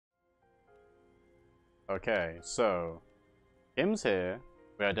Okay, so Kim's here.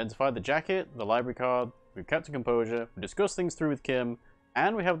 We identified the jacket, the library card, we've kept a composure, we discussed things through with Kim,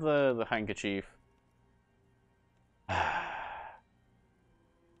 and we have the handkerchief.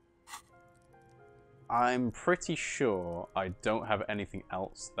 I'm pretty sure I don't have anything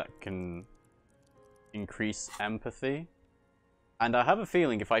else that can increase empathy. And I have a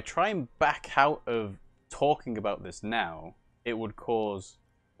feeling if I try and back out of talking about this now, it would cause,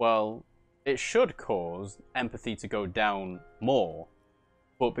 well, it should cause empathy to go down more.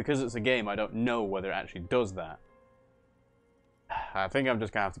 But because it's a game, I don't know whether it actually does that. I think I'm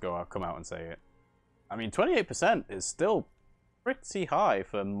just going to have to come out and say it. I mean, 28% is still pretty high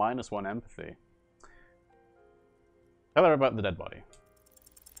for -1 empathy. Tell her about the dead body.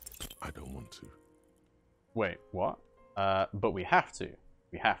 I don't want to. Wait, what? But we have to.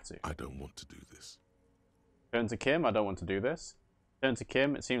 We have to. I don't want to do this. Turn to Kim, I don't want to do this. Turn to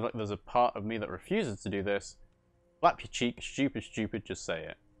Kim, it seems like there's a part of me that refuses to do this. Slap your cheek, stupid, stupid, just say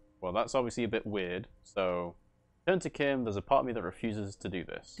it. Well, that's obviously a bit weird, so... Turn to Kim, there's a part of me that refuses to do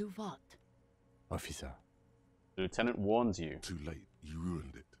this. Do what? Officer. The lieutenant warns you. Too late. You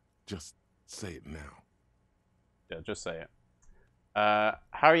ruined it. Just say it now. Yeah, just say it.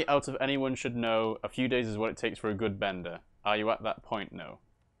 Harry, out of anyone should know, a few days is what it takes for a good bender. Are you at that point? No.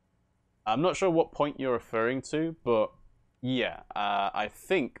 I'm not sure what point you're referring to, but yeah, I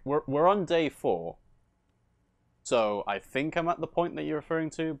think we're on day 4. So I think I'm at the point that you're referring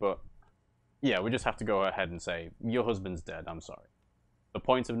to, but yeah, we just have to go ahead and say, your husband's dead, I'm sorry. The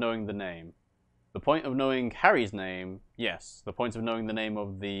point of knowing the name. The point of knowing Harry's name, yes. The point of knowing the name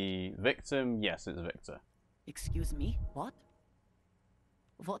of the victim, yes, it's Victor. Excuse me? What?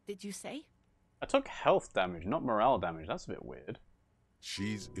 What did you say? I took health damage, not morale damage. That's a bit weird.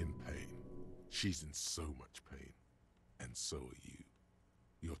 She's in pain. She's in so much pain. And so are you.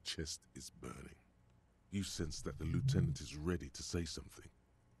 Your chest is burning. You sense that the lieutenant is ready to say something.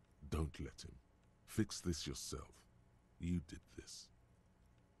 Don't let him. Fix this yourself. You did this.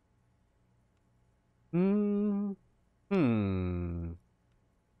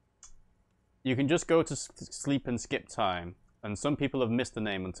 You can just go to sleep and skip time, and some people have missed the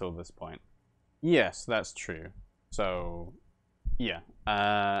name until this point. Yes, that's true. So, yeah.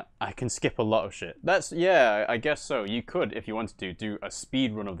 I can skip a lot of shit. Yeah, I guess so. You could, if you wanted to, do a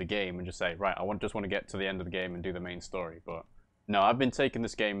speed run of the game and just say, right, just want to get to the end of the game and do the main story. But no, I've been taking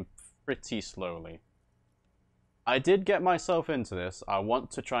this game pretty slowly. I did get myself into this. I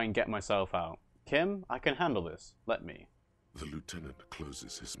want to try and get myself out. Kim, I can handle this. Let me. The lieutenant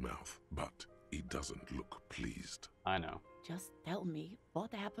closes his mouth, but he doesn't look pleased. I know. Just tell me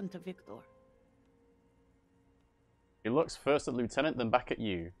what happened to Victor. He looks first at Lieutenant, then back at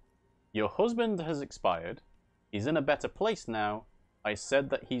you. Your husband has expired. He's in a better place now. I said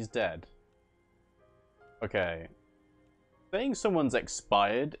that he's dead. Okay. Saying someone's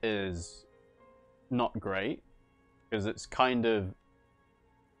expired is not great, because it's kind of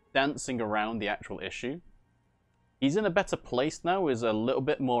dancing around the actual issue. He's in a better place now is a little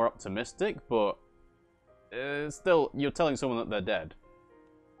bit more optimistic, but still, you're telling someone that they're dead.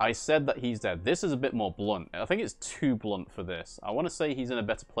 I said that he's dead. This is a bit more blunt. I think it's too blunt for this. I want to say he's in a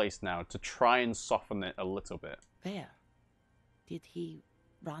better place now to try and soften it a little bit. Where? Did he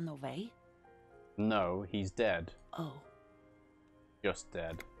run away? No, he's dead. Oh. Just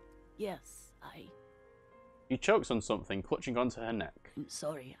dead. Yes, He chokes on something, clutching onto her neck. I'm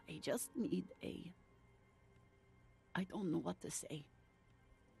sorry. I just need a... I don't know what to say.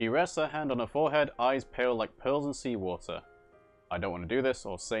 He rests her hand on her forehead, eyes pale like pearls in seawater. I don't want to do this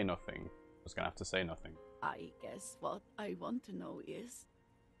or say nothing. Just gonna have to say nothing. I guess what I want to know is,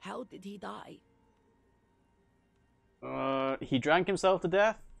 how did he die? He drank himself to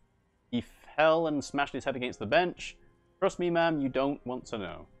death. He fell and smashed his head against the bench. Trust me, ma'am, you don't want to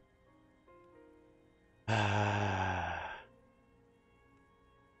know.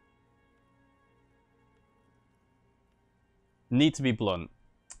 Need to be blunt.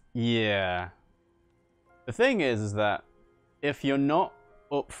 Yeah. The thing is that if you're not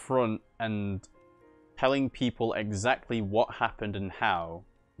upfront and telling people exactly what happened and how,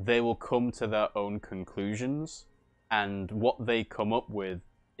 they will come to their own conclusions, and what they come up with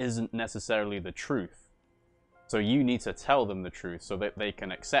isn't necessarily the truth. So you need to tell them the truth so that they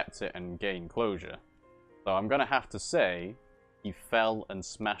can accept it and gain closure. So I'm gonna have to say he fell and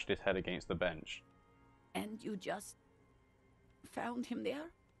smashed his head against the bench. And you just found him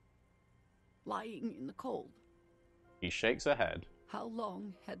there? Lying in the cold? He shakes her head. How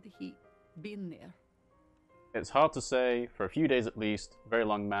long had he been there? It's hard to say. For a few days at least. Very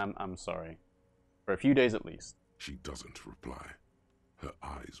long, ma'am. I'm sorry. For a few days at least. She doesn't reply. Her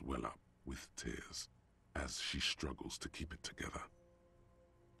eyes well up with tears. as she struggles to keep it together.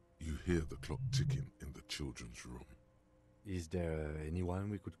 You hear the clock ticking in the children's room. Is there anyone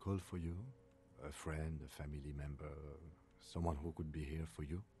we could call for you? A friend, a family member, someone who could be here for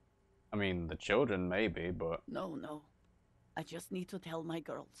you? I mean, the children maybe, but... No. I just need to tell my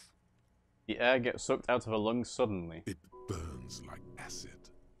girls. The air gets sucked out of her lungs suddenly. It burns like acid.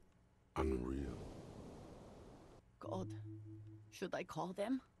 Unreal. God, should I call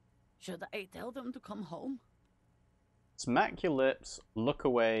them? Should I tell them to come home? Smack your lips, look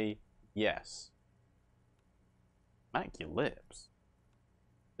away, yes. Smack your lips?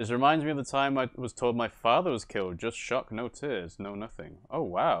 This reminds me of the time I was told my father was killed. Just shock, no tears, no nothing. Oh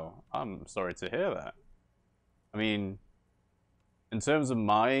wow, I'm sorry to hear that. I mean, in terms of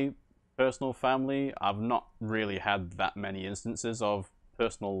my personal family, I've not really had that many instances of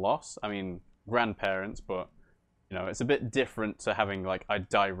personal loss. I mean, grandparents, but you know, it's a bit different to having like a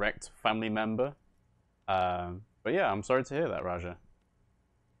direct family member. But yeah, I'm sorry to hear that, Raja.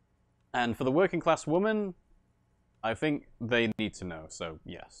 And for the working class woman, I think they need to know, so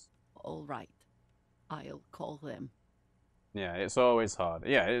yes. All right. I'll call them. Yeah, it's always hard.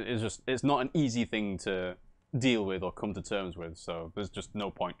 Yeah, it's not an easy thing to deal with or come to terms with, so there's just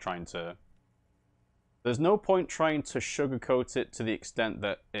no point trying to... There's no point trying to sugarcoat it to the extent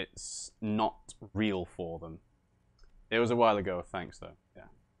that it's not real for them. It was a while ago, thanks though, yeah.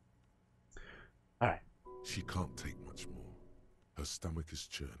 Alright. She can't take much more. Her stomach is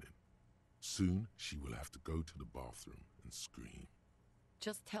churning. Soon, she will have to go to the bathroom and scream.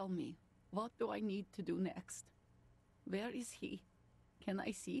 Just tell me, what do I need to do next? Where is he? Can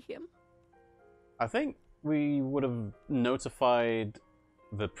I see him? I think we would have notified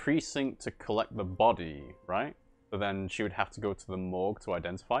the precinct to collect the body, right? So then she would have to go to the morgue to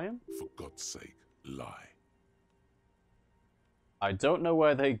identify him? For God's sake, lie. I don't know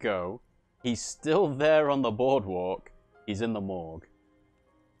where they go. He's still there on the boardwalk. He's in the morgue.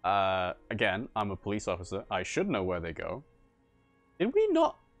 Again, I'm a police officer. I should know where they go. Did we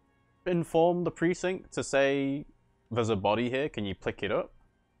not inform the precinct to say there's a body here? Can you pick it up?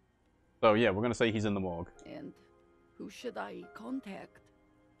 So yeah, we're going to say he's in the morgue. And who should I contact?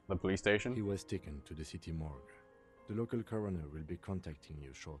 The police station? He was taken to the city morgue. The local coroner will be contacting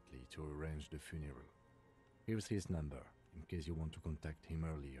you shortly to arrange the funeral. Here's his number, in case you want to contact him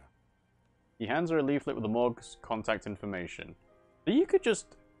earlier. He hands her a leaflet with the morgue's contact information. So you could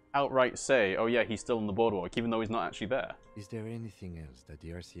just outright say, oh yeah, he's still on the boardwalk, even though he's not actually there. Is there anything else that the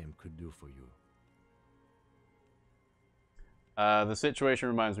RCM could do for you? The situation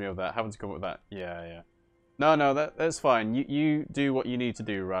reminds me of that. Having to come up with that. Yeah. No, that's fine. You do what you need to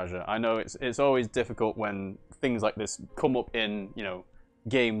do, Raja. I know it's always difficult when things like this come up in, you know,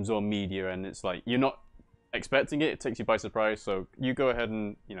 games or media, and it's like, you're not expecting it, it takes you by surprise, so you go ahead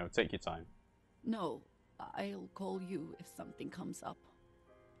and, you know, take your time. No, I'll call you if something comes up.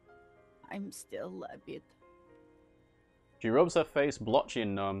 I'm still a bit... She rubs her face, blotchy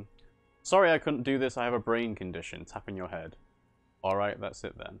and numb. Sorry I couldn't do this, I have a brain condition. Tapping your head. Alright, that's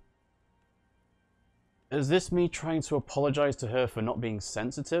it then. Is this me trying to apologize to her for not being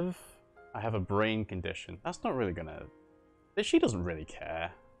sensitive? I have a brain condition. That's not really gonna... She doesn't really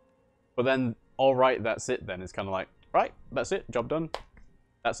care. But then, alright, that's it then. It's kind of like, right, that's it, job done.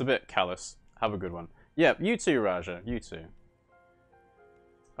 That's a bit callous. Have a good one. Yeah, you too, Raja, you too.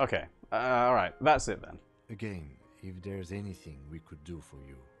 Okay, alright, that's it then. Again, if there's anything we could do for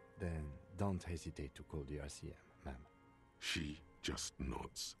you, then don't hesitate to call the RCM, ma'am. She just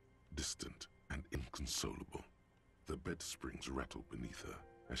nods, distant and inconsolable. The bed springs rattle beneath her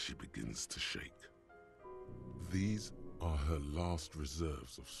as she begins to shake. These are her last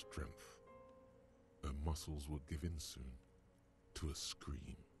reserves of strength. Her muscles will give in soon to a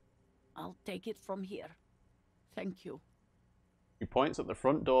scream. I'll take it from here. Thank you. She points at the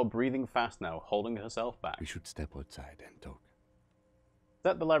front door, breathing fast now, holding herself back. We should step outside and talk.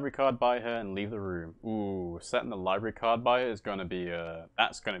 Set the library card by her and leave the room. Ooh, setting the library card by her is gonna be a...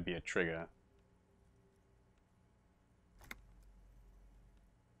 That's gonna be a trigger.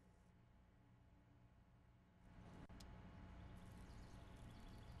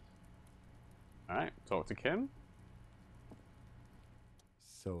 Alright, talk to Kim.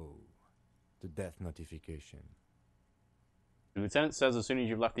 So, the death notification. The lieutenant says as soon as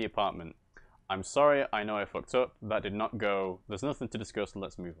you've left the apartment, I'm sorry, I know I fucked up. That did not go. There's nothing to discuss,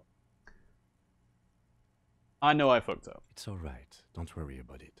 let's move on. I know I fucked up. It's alright, don't worry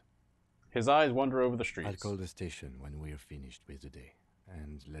about it. His eyes wander over the streets. I'll call the station when we're finished with the day,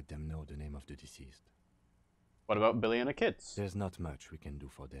 and let them know the name of the deceased. What about Billie and the kids? There's not much we can do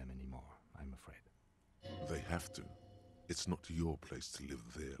for them anymore, I'm afraid. They have to. It's not your place to live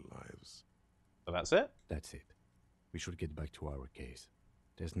their lives. So that's it? That's it. We should get back to our case.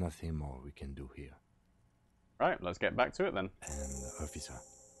 There's nothing more we can do here. Right, let's get back to it then. And, officer,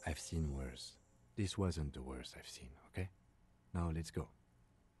 I've seen worse. This wasn't the worst I've seen, okay? Now let's go.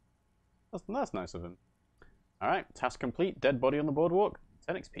 That's nice of him. Alright, task complete. Dead body on the boardwalk.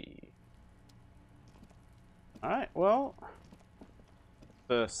 10 XP. Alright, well,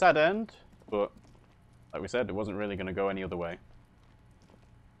 the sad end, but like we said, it wasn't really going to go any other way.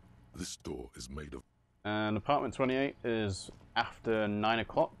 This door is made of... And apartment 28 is after 9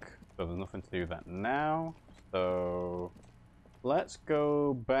 o'clock, so there's nothing to do with that now. So let's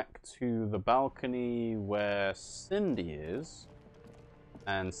go back to the balcony where Cindy is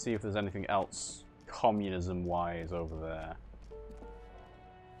and see if there's anything else communism-wise over there.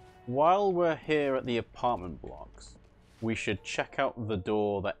 While we're here at the apartment blocks, we should check out the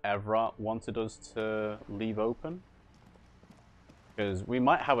door that Everett wanted us to leave open. Because we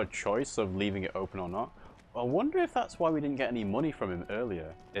might have a choice of leaving it open or not. I wonder if that's why we didn't get any money from him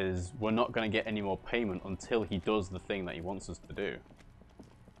earlier, is we're not going to get any more payment until he does the thing that he wants us to do.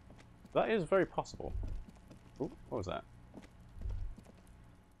 That is very possible. Ooh, what was that?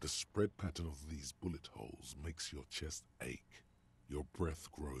 The spread pattern of these bullet holes makes your chest ache. Your breath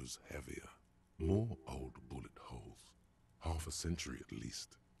grows heavier. More old bullet holes. Half a century at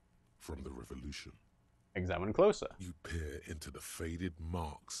least. From the revolution. Examine closer. You peer into the faded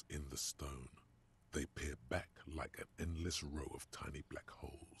marks in the stone. They peer back like an endless row of tiny black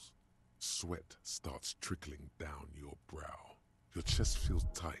holes. Sweat starts trickling down your brow. Your chest feels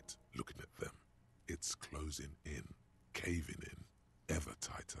tight looking at them. It's closing in, caving in, ever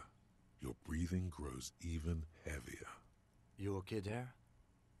tighter. Your breathing grows even heavier. You okay there?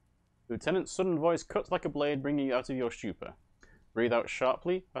 Lieutenant's sudden voice cuts like a blade, bringing you out of your stupor. Breathe out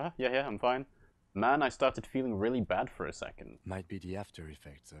sharply. Yeah, I'm fine. Man, I started feeling really bad for a second. Might be the after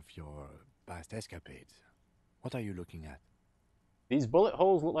effects of your past escapades. What are you looking at? These bullet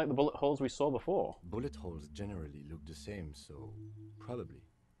holes look like the bullet holes we saw before. Bullet holes generally look the same, so probably.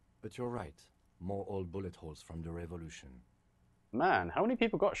 But you're right. More old bullet holes from the revolution. Man, how many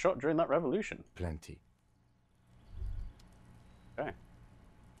people got shot during that revolution? Plenty. Okay.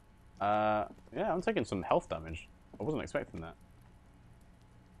 Yeah, I'm taking some health damage. I wasn't expecting that.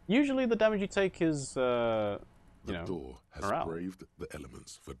 Usually the damage you take is, The door has morale. braved the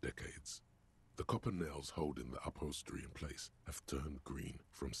elements for decades. The copper nails holding the upholstery in place have turned green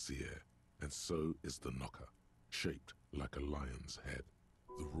from sea air, and so is the knocker, shaped like a lion's head.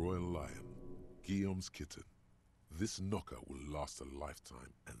 The royal lion, Guillaume's kitten. This knocker will last a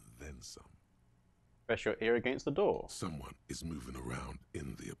lifetime and then some. Press your ear against the door. Someone is moving around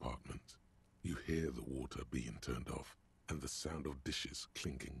in the apartment. You hear the water being turned off and the sound of dishes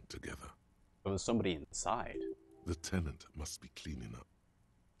clinking together. There was somebody inside. The tenant must be cleaning up.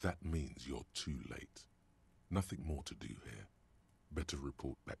 That means you're too late. Nothing more to do here. Better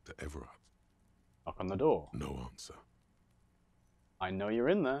report back to Everett. Knock on the door. No answer. I know you're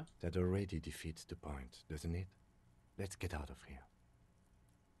in there. That already defeats the point, doesn't it? Let's get out of here.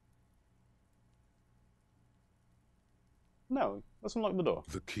 No, let's unlock the door.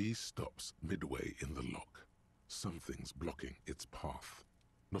 The key stops midway in the lock. Something's blocking its path.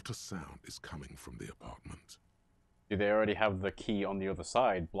 Not a sound is coming from the apartment. Do they already have the key on the other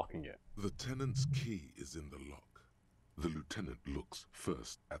side blocking it? The tenant's key is in the lock. The lieutenant looks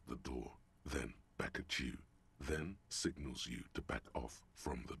first at the door, then back at you, then signals you to back off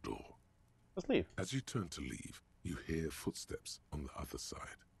from the door. Let's leave. As you turn to leave, you hear footsteps on the other side.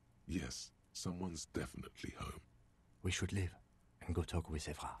 Yes, someone's definitely home. We should leave and go talk with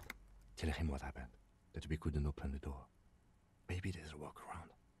Evra. Tell him what happened, that we couldn't open the door. Maybe there's a workaround.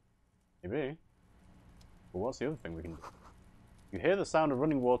 Maybe. But what's the other thing we can do? You hear the sound of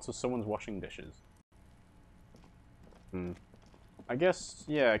running water, someone's washing dishes. I guess,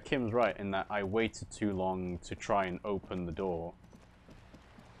 yeah, Kim's right in that I waited too long to try and open the door.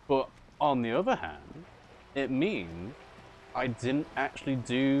 But on the other hand, it means I didn't actually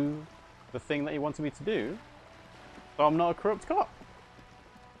do the thing that he wanted me to do. So I'm not a corrupt cop.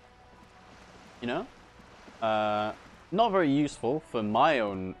 You know? Not very useful for my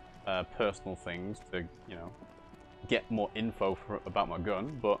own personal things to, you know, get more info about my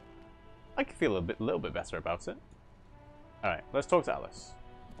gun, but I can feel a little bit better about it. Alright, let's talk to Alice.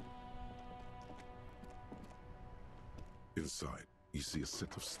 Inside, you see a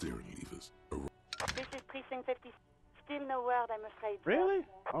set of steering levers. This is Precinct 50. Still no word, I'm afraid. Really?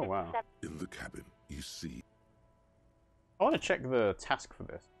 Oh, wow. In the cabin, you see... I want to check the task for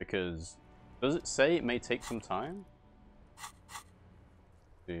this, because does it say it may take some time?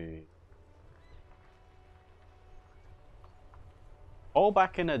 Let's see. All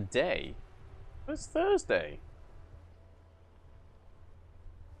back in a day. It's Thursday.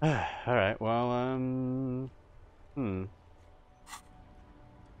 Alright, well,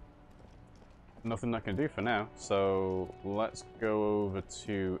 nothing I can do for now, so let's go over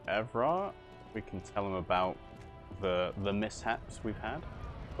to Evrart. We can tell him about the mishaps we've had.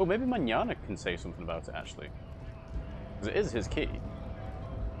 Oh, maybe Méjean can say something about it, actually. Because it is his key.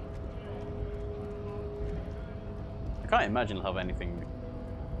 I can't imagine he'll have anything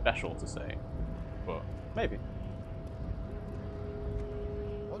special to say, but maybe.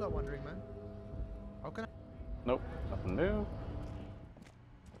 Hola, wandering man. How can I? Nope, nothing new.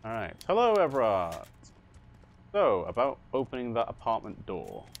 Alright, hello Evrart. So, about opening that apartment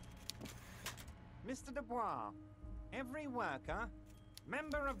door. Mr. Dubois, every worker,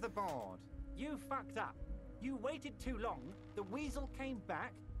 member of the board, you fucked up. You waited too long, the weasel came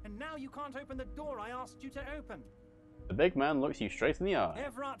back, and now you can't open the door I asked you to open. The big man looks you straight in the eye.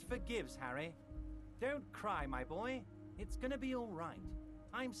 Evrart forgives, Harry. Don't cry, my boy. It's gonna be all right.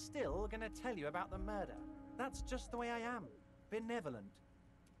 I'm still gonna tell you about the murder. That's just the way I am. Benevolent.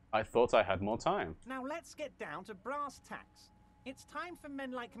 I thought I had more time. Now let's get down to brass tacks. It's time for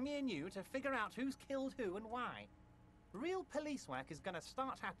men like me and you to figure out who's killed who and why. Real police work is gonna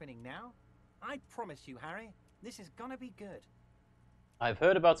start happening now. I promise you, Harry, this is gonna be good. I've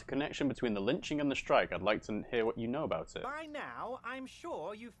heard about a connection between the lynching and the strike. I'd like to hear what you know about it. By now, I'm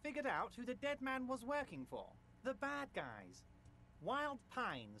sure you've figured out who the dead man was working for. The bad guys. Wild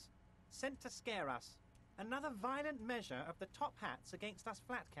Pines. Sent to scare us. Another violent measure of the top hats against us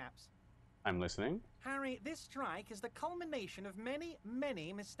flatcaps. I'm listening. Harry, this strike is the culmination of many,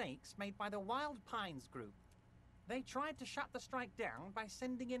 many mistakes made by the Wild Pines group. They tried to shut the strike down by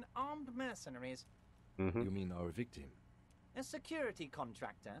sending in armed mercenaries. You mean our victim? A security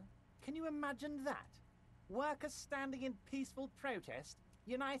contractor? Can you imagine that? Workers standing in peaceful protest,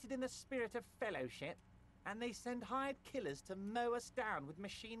 united in the spirit of fellowship, and they send hired killers to mow us down with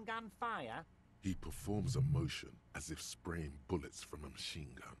machine gun fire? He performs a motion as if spraying bullets from a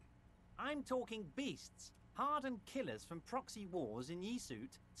machine gun. I'm talking beasts, hardened killers from proxy wars in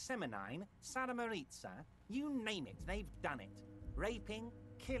Yisut, Semenine, Saramaritsa, you name it, they've done it. Raping,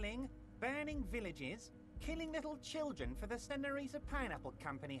 killing, burning villages, killing little children for the Senorita Pineapple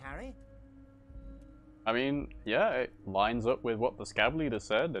Company, Harry. I mean, yeah, it lines up with what the scab leader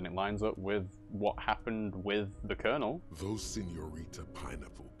said, and it lines up with what happened with the colonel. Those Senorita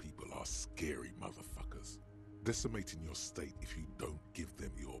Pineapple people are scary motherfuckers. Decimating your state if you don't give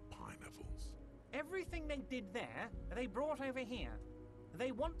them your pineapples. Everything they did there, they brought over here.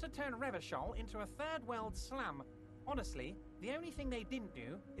 They want to turn Revachol into a third world slum. Honestly, the only thing they didn't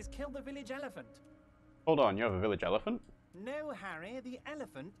do is kill the village elephant. Hold on, you have a village elephant? No, Harry, the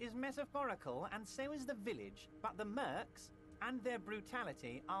elephant is metaphorical and so is the village, but the mercs and their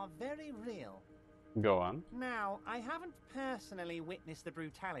brutality are very real. Go on. Now, I haven't personally witnessed the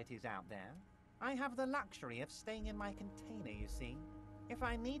brutalities out there. I have the luxury of staying in my container, you see. If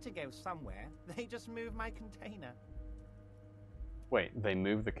I need to go somewhere, they just move my container. Wait, they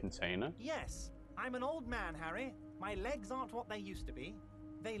move the container? Yes, I'm an old man, Harry. My legs aren't what they used to be.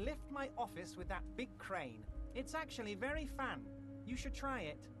 They lift my office with that big crane. It's actually very fun. You should try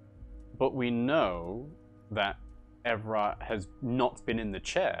it. But we know that Evrart has not been in the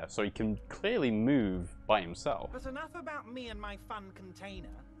chair, so he can clearly move by himself. But enough about me and my fun container.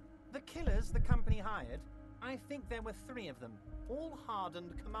 The killers the company hired, I think there were 3 of them, all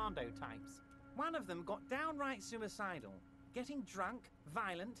hardened commando types. One of them got downright suicidal, getting drunk,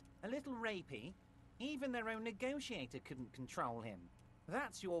 violent, a little rapey. Even their own negotiator couldn't control him.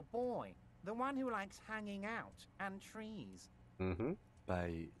 That's your boy, the one who likes hanging out and trees.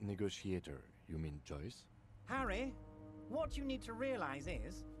 By negotiator, you mean Joyce? Harry, what you need to realize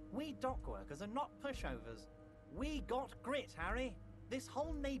is, we dock workers are not pushovers. We got grit, Harry. This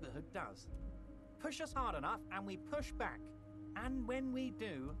whole neighborhood does. Push us hard enough and we push back. And when we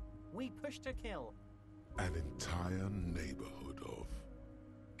do, we push to kill. An entire neighborhood of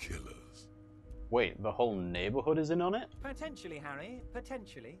killers. Wait, the whole neighborhood is in on it? Potentially, Harry,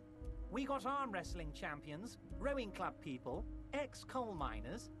 potentially. We got arm wrestling champions, rowing club people, ex-coal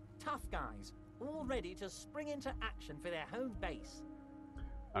miners, tough guys, all ready to spring into action for their home base.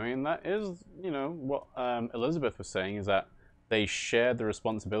 I mean, that is, you know, what Elizabeth was saying, is that they shared the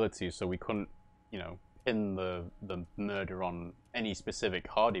responsibility, so we couldn't, you know, pin the murder on any specific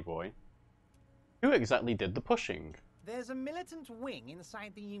Hardy boy. Who exactly did the pushing? There's a militant wing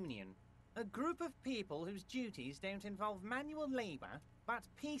inside the Union. A group of people whose duties don't involve manual labor, but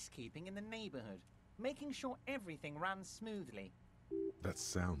peacekeeping in the neighborhood, making sure everything runs smoothly. That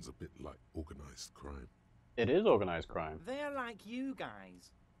sounds a bit like organized crime. It is organized crime. They're like you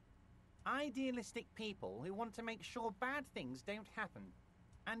guys. Idealistic people who want to make sure bad things don't happen.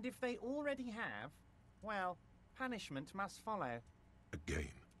 And if they already have, well, punishment must follow.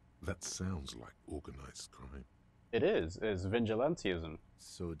 Again, that sounds like organized crime. It is. It's vigilantism.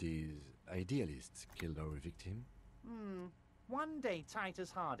 So these idealists killed our victim? One day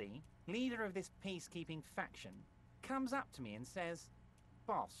Titus Hardy, leader of this peacekeeping faction, comes up to me and says,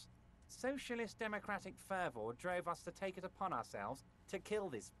 "Boss, socialist democratic fervor drove us to take it upon ourselves to kill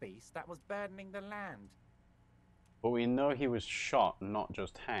this beast that was burdening the land." But we know he was shot, not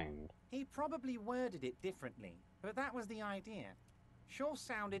just hanged. He probably worded it differently, but that was the idea. Sure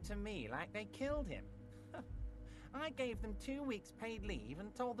sounded to me like they killed him. I gave them 2 weeks paid leave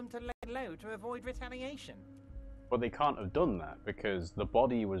and told them to lay low to avoid retaliation. But they can't have done that because the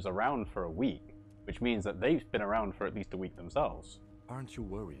body was around for a week, which means that they've been around for at least a week themselves. Aren't you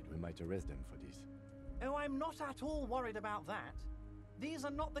worried we might arrest them for this? Oh, I'm not at all worried about that. These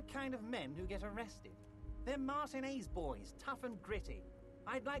are not the kind of men who get arrested. They're Martinez boys, tough and gritty.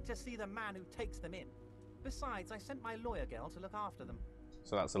 I'd like to see the man who takes them in. Besides, I sent my lawyer girl to look after them.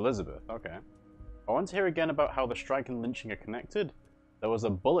 So that's Elizabeth, okay. I want to hear again about how the strike and lynching are connected. There was a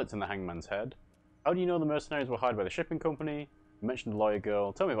bullet in the hangman's head. How do you know the mercenaries were hired by the shipping company? You mentioned the lawyer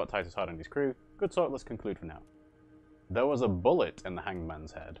girl. Tell me about Titus Hardy and his crew. Good talk, let's conclude for now. There was a bullet in the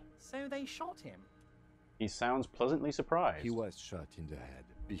hangman's head. So they shot him? He sounds pleasantly surprised. He was shot in the head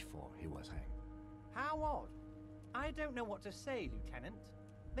before he was hanged. How odd. I don't know what to say, Lieutenant.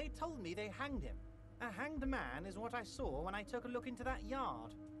 They told me they hanged him. A hanged man is what I saw when I took a look into that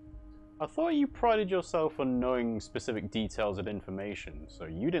yard. I thought you prided yourself on knowing specific details and information, so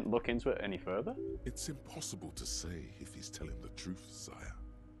you didn't look into it any further? It's impossible to say if he's telling the truth, sire.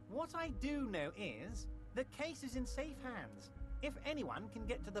 What I do know is, the case is in safe hands. If anyone can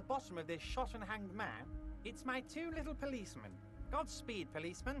get to the bottom of this shot and hanged man, it's my 2 little policemen. Godspeed,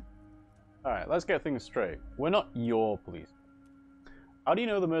 policeman. Alright, let's get things straight. We're not your police. How do you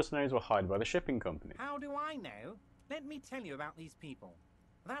know the mercenaries were hired by the shipping company? How do I know? Let me tell you about these people.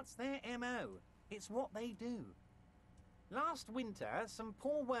 That's their MO. It's what they do. Last winter, some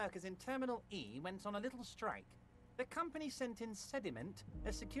poor workers in Terminal E went on a little strike. The company sent in Sediment,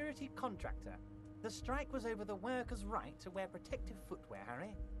 a security contractor. The strike was over the workers' right to wear protective footwear,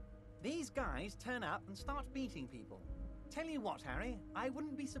 Harry. These guys turn up and start beating people. Tell you what, Harry, I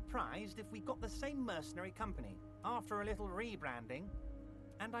wouldn't be surprised if we got the same mercenary company after a little rebranding.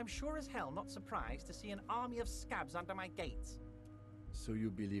 And I'm sure as hell not surprised to see an army of scabs under my gates. So you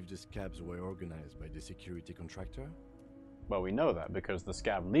believe the scabs were organized by the security contractor? Well, we know that because the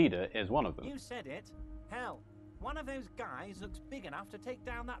scab leader is one of them. You said it. Hell, one of those guys looks big enough to take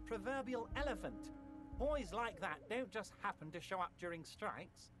down that proverbial elephant. Boys like that don't just happen to show up during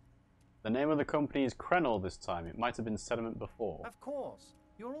strikes. The name of the company is Krenel this time. It might have been Sediment before. Of course.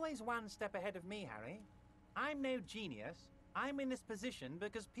 You're always one step ahead of me, Harry. I'm no genius. I'm in this position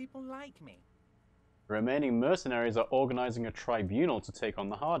because people like me. The remaining mercenaries are organizing a tribunal to take on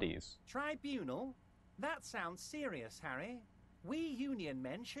the Hardys. Tribunal? That sounds serious, Harry. We Union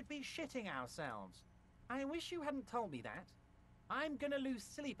men should be shitting ourselves. I wish you hadn't told me that. I'm gonna lose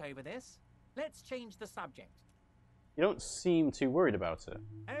sleep over this. Let's change the subject. You don't seem too worried about it.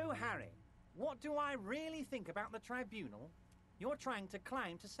 Oh, Harry, what do I really think about the tribunal? You're trying to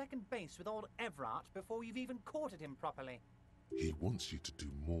climb to second base with old Everard before you've even courted him properly. He wants you to do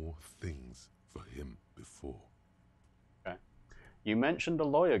more things for him before. Okay. You mentioned a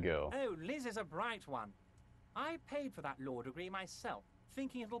lawyer girl. Oh, Liz is a bright one. I paid for that law degree myself,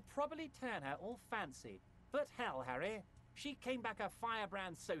 thinking it'll probably turn her all fancy. But hell, Harry, she came back a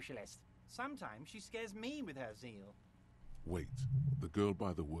firebrand socialist. Sometimes she scares me with her zeal. Wait, the girl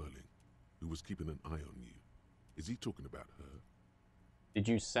by the whirling, who was keeping an eye on you. Is he talking about her? Did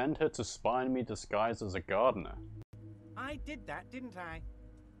you send her to spy on me disguised as a gardener? I did that, didn't I?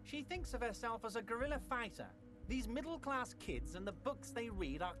 She thinks of herself as a guerrilla fighter. These middle-class kids and the books they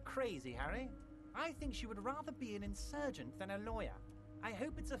read are crazy, Harry. I think she would rather be an insurgent than a lawyer. I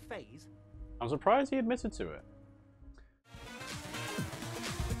hope it's a phase. I'm surprised he admitted to it.